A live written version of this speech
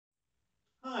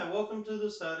Hi, welcome to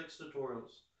the statics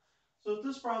tutorials. So with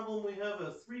this problem we have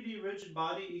a 3D rigid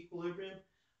body equilibrium.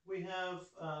 We have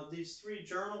these three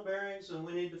journal bearings and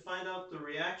we need to find out the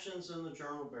reactions in the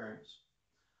journal bearings.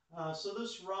 So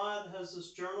this rod has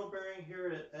this journal bearing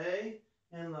here at A,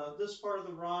 and this part of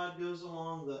the rod goes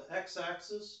along the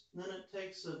x-axis. Then it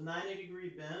takes a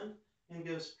 90-degree bend and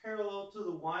goes parallel to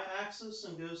the y-axis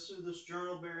and goes through this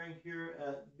journal bearing here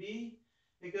at B.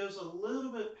 It goes a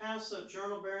little bit past that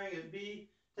journal bearing at B,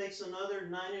 takes another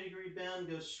 90-degree bend,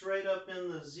 goes straight up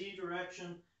in the Z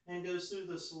direction, and goes through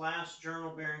this last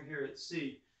journal bearing here at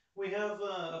C. We have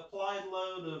applied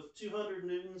load of 200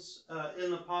 newtons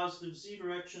in the positive Z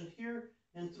direction here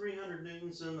and 300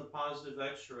 newtons in the positive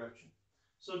X direction.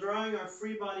 So drawing our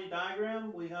free body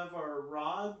diagram, we have our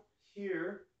rod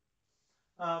here.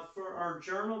 For our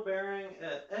journal bearing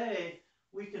at A,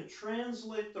 we can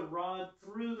translate the rod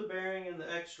through the bearing in the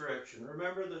X direction.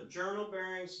 Remember that journal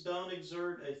bearings don't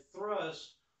exert a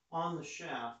thrust on the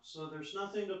shaft, so there's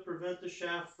nothing to prevent the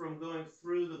shaft from going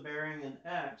through the bearing in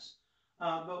X.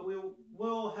 But we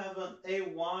will have an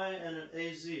AY and an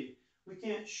AZ. We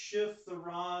can't shift the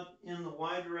rod in the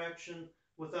Y direction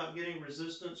without getting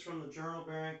resistance from the journal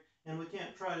bearing, and we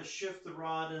can't try to shift the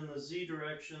rod in the Z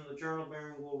direction. The journal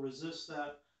bearing will resist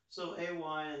that. So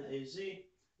AY and AZ.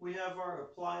 We have our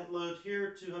applied load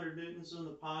here, 200 newtons in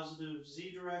the positive Z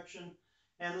direction.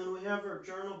 And then we have our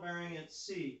journal bearing at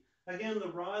C. Again,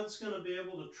 the rod's going to be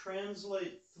able to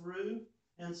translate through,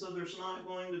 and so there's not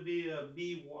going to be a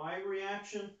BY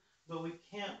reaction, but we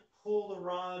can't pull the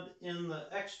rod in the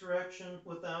X direction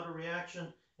without a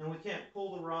reaction, and we can't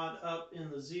pull the rod up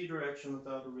in the Z direction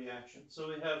without a reaction. So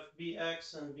we have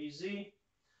BX and BZ.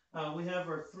 We have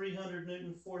our 300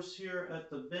 Newton force here at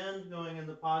the bend going in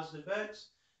the positive X,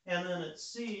 and then at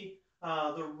C,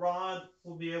 the rod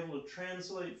will be able to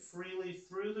translate freely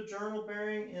through the journal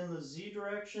bearing in the Z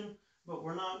direction, but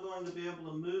we're not going to be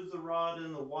able to move the rod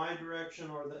in the Y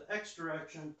direction or the X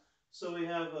direction, so we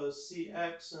have a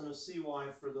CX and a CY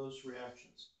for those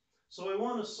reactions. So we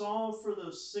want to solve for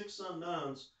those 6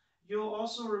 unknowns. You'll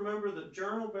also remember that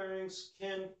journal bearings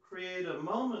can create a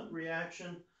moment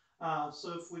reaction,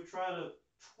 so if we try to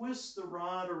twist the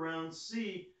rod around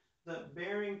C, that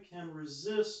bearing can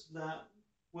resist that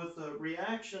with a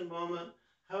reaction moment.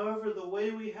 However, the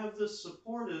way we have this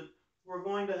supported, we're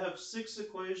going to have 6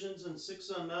 equations and 6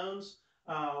 unknowns.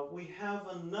 We have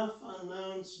enough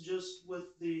unknowns just with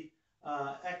the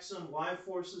X and Y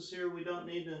forces here. We don't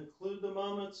need to include the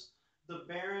moments. The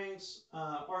bearings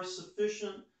are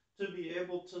sufficient to be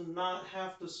able to not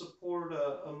have to support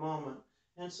a moment.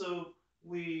 And so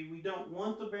we don't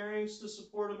want the bearings to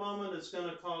support a moment. It's going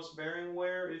to cause bearing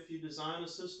wear if you design a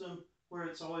system where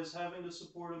it's always having to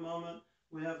support a moment.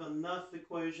 We have enough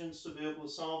equations to be able to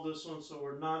solve this one, so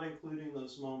we're not including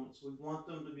those moments. We want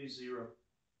them to be 0.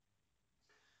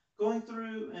 Going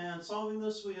through and solving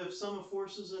this, we have sum of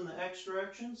forces in the X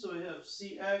direction. So we have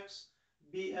CX,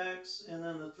 BX, and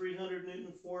then the 300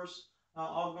 Newton force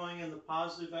all going in the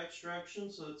positive X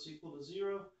direction, so it's equal to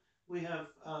 0. We have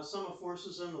sum of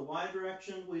forces in the Y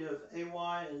direction. We have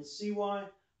AY and CY,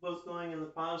 both going in the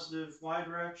positive Y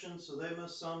direction, so they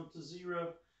must sum to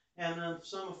 0. And then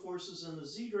sum of forces in the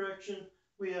Z direction,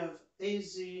 we have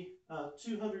AZ,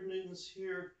 200 newtons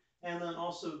here, and then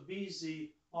also BZ,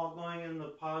 all going in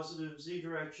the positive Z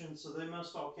direction, so they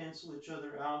must all cancel each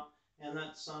other out, and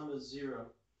that sum is 0.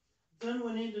 Then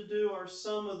we need to do our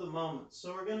sum of the moments.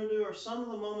 So we're going to do our sum of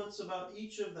the moments about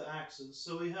each of the axes.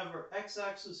 So we have our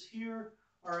x-axis here,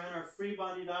 or in our free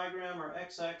body diagram, our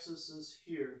x-axis is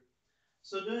here.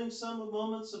 So doing sum of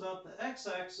moments about the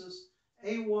x-axis,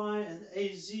 AY and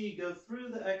AZ go through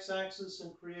the x-axis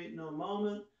and create no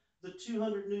moment. The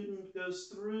 200 Newton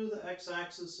goes through the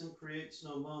x-axis and creates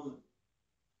no moment.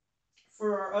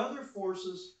 For our other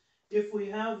forces, if we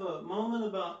have a moment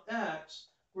about x,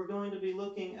 we're going to be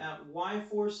looking at y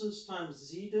forces times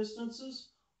z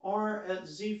distances, or at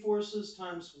z forces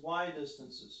times y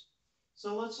distances.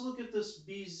 So let's look at this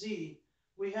BZ.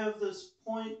 We have this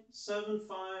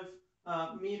 0.75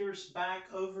 meters back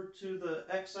over to the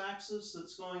x-axis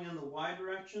that's going in the y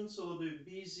direction. So we'll do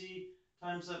BZ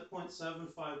times that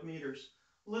 0.75 meters.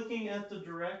 Looking at the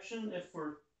direction, if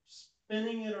we're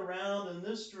spinning it around in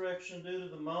this direction due to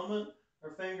the moment,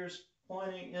 our fingers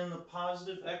pointing in the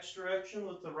positive X direction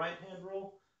with the right hand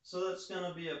rule, so that's going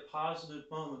to be a positive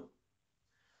moment.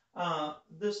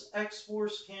 This X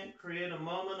force can't create a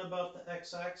moment about the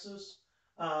X-axis.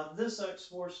 This X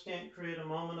force can't create a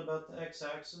moment about the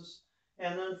X-axis.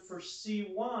 And then for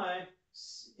CY,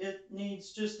 it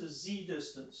needs just a Z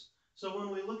distance. So when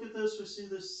we look at this, we see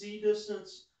this Z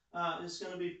distance is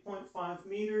going to be 0.5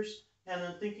 meters. And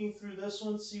then thinking through this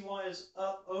one, cy is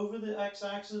up over the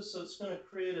x-axis, so it's going to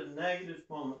create a negative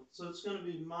moment. So it's going to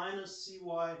be minus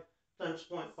cy times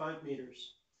 0.5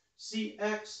 meters.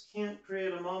 Cx can't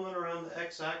create a moment around the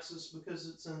x-axis because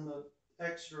it's in the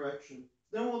x direction.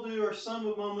 Then we'll do our sum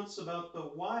of moments about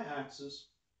the y-axis.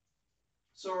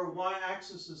 So our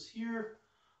y-axis is here,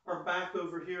 or back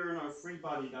over here in our free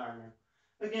body diagram.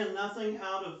 Again, nothing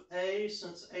out of A,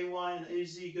 since AY and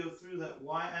AZ go through that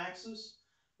y-axis.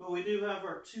 But we do have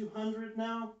our 200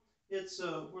 now.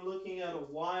 We're looking at a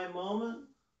y moment.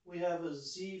 We have a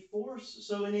z force,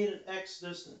 so we need an x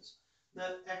distance.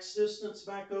 That x distance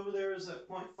back over there is at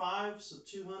 0.5, so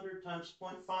 200 times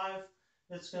 0.5.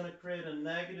 It's going to create a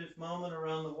negative moment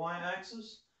around the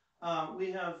y-axis.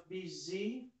 We have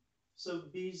bz, so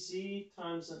bz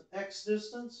times an x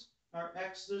distance. Our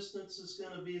x distance is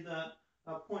going to be that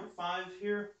 0.5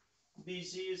 here.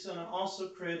 bz is going to also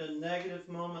create a negative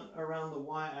moment around the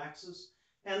y-axis.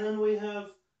 And then we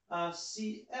have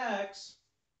cx.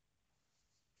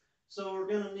 So we're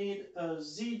going to need a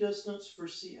z distance for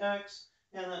cx,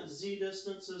 and that z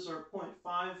distance is our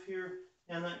 0.5 here,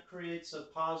 and that creates a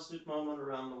positive moment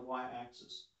around the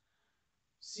y-axis.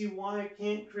 cy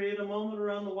can't create a moment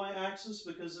around the y-axis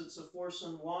because it's a force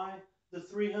in y. The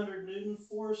 300 Newton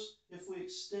force, if we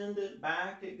extend it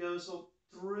back, it goes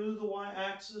through the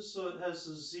y-axis, so it has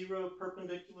a 0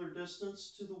 perpendicular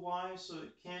distance to the y, so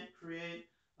it can't create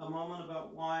a moment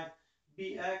about y.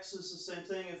 Bx is the same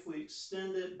thing. If we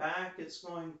extend it back, it's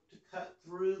going to cut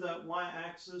through that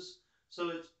y-axis, so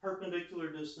its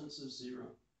perpendicular distance is 0.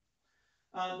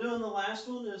 Doing the last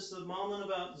one is the moment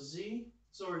about z.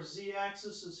 So our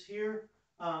z-axis is here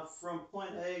from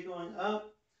point A going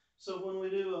up. So when we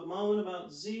do a moment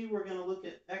about z, we're going to look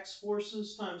at x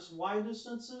forces times y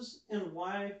distances and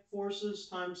y forces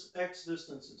times x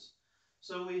distances.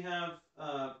 So we have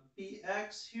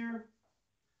bx here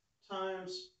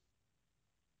times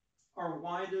our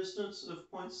y distance of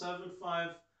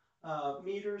 0.75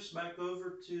 meters back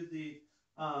over to the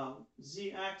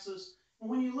z-axis. And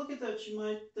when you look at that, you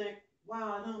might think,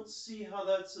 wow, I don't see how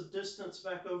that's a distance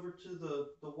back over to the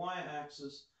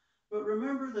y-axis. But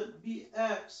remember that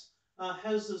bx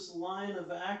has this line of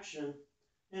action.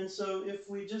 And so if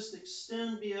we just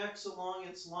extend bx along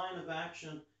its line of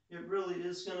action, it really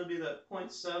is going to be that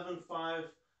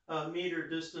 0.75 meter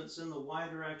distance in the y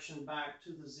direction back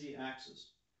to the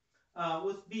z-axis.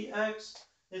 With bx,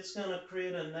 it's going to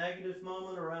create a negative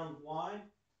moment around y.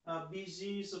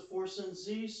 bz is a force in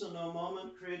z, so no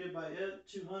moment created by it.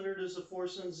 200 is a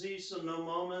force in z, so no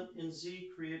moment in z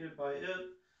created by it.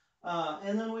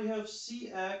 And then we have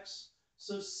cx.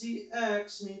 So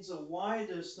cx needs a y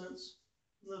distance.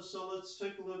 So let's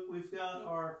take a look. We've got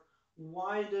our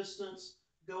y distance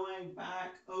going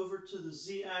back over to the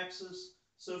z-axis.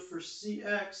 So for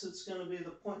cx, it's going to be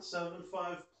the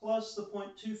 0.75 plus the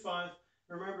 0.25.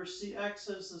 Remember, cx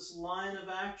has this line of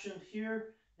action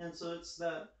here, and so it's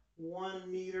that 1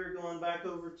 meter going back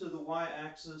over to the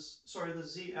y-axis, sorry, the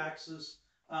z-axis,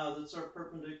 that's our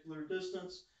perpendicular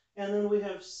distance. And then we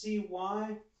have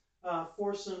cy,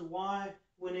 force in y.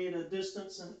 We need a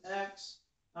distance in x,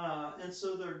 and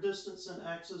so their distance in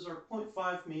x's are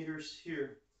 0.5 meters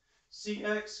here.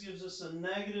 Cx gives us a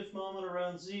negative moment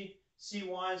around z.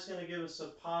 Cy is going to give us a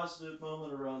positive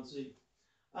moment around z.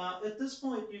 At this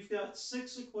point, you've got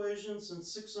 6 equations and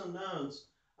 6 unknowns.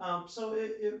 So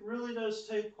it really does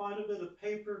take quite a bit of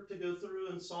paper to go through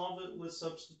and solve it with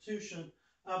substitution.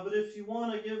 But if you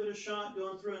want to give it a shot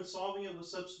going through and solving it with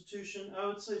substitution, I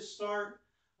would say start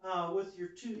with your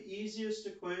 2 easiest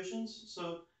equations.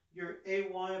 So your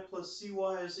ay plus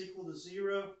cy is equal to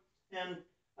 0, and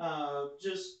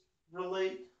just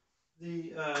relate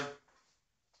the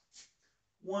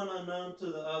one unknown to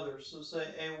the other. So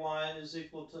say ay is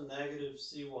equal to negative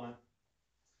cy.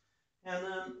 And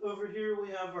then over here we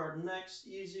have our next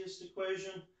easiest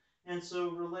equation. And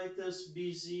so relate this,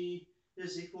 bz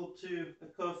is equal to a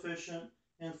coefficient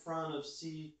in front of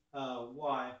cy.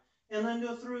 And then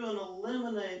go through and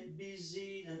eliminate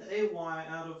bz and ay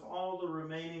out of all the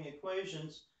remaining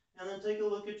equations. And then take a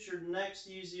look at your next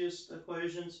easiest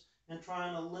equations and try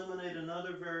and eliminate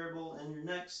another variable, and your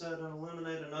next set and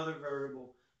eliminate another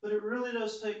variable. But it really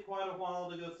does take quite a while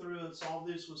to go through and solve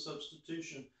these with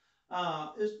substitution.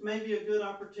 It may be a good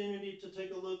opportunity to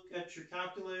take a look at your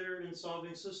calculator in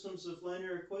solving systems of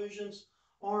linear equations,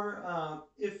 or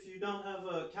if you don't have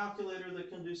a calculator that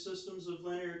can do systems of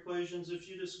linear equations, if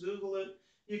you just Google it,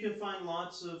 you can find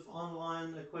lots of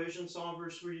online equation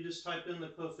solvers where you just type in the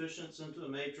coefficients into a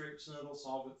matrix and it'll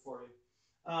solve it for you.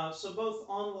 So both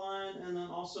online and then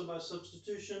also by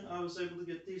substitution, I was able to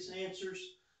get these answers.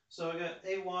 So I got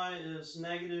AY is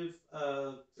negative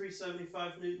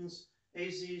 375 newtons,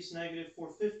 AZ is negative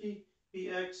 450,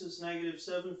 BX is negative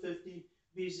 750,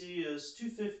 BZ is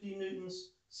 250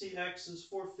 newtons, CX is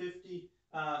 450,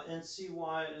 and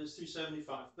CY is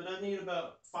 375. But I need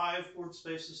about 5 word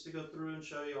spaces to go through and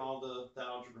show you all the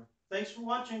algebra. Thanks for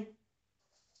watching.